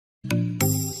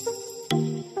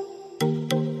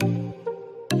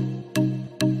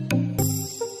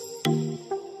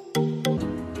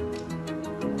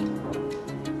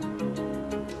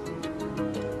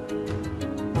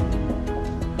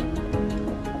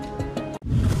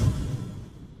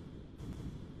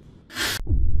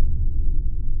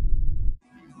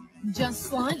Just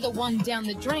slide the wand down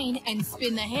the drain and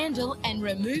spin the handle and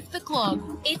remove the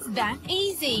clog. It's that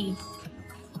easy.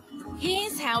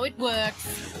 Here's how it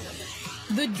works.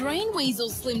 The Drain Weasel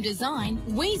Slim design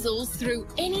weasels through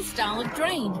any style of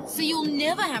drain, so you'll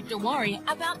never have to worry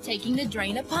about taking the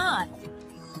drain apart.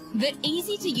 The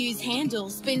easy-to-use handle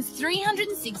spins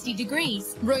 360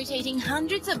 degrees, rotating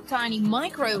hundreds of tiny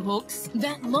micro hooks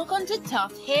that lock onto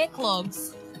tough hair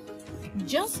clogs.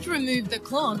 Just remove the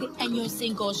clog and your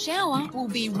sink or shower will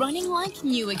be running like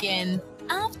new again.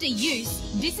 After use,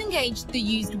 disengage the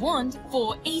used wand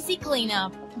for easy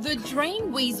cleanup. The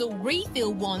Drain Weasel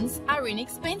refill wands are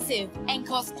inexpensive and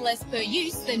cost less per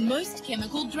use than most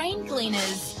chemical drain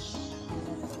cleaners.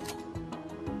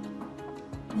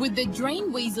 With the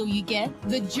Drain Weasel you get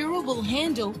the durable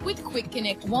handle with quick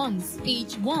connect wands.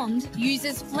 Each wand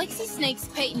uses FlexiSnake's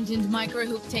patented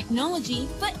microhook technology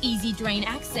for easy drain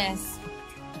access.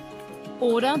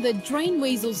 Order the Drain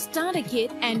Weasel starter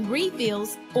kit and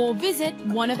refills or visit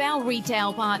one of our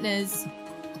retail partners.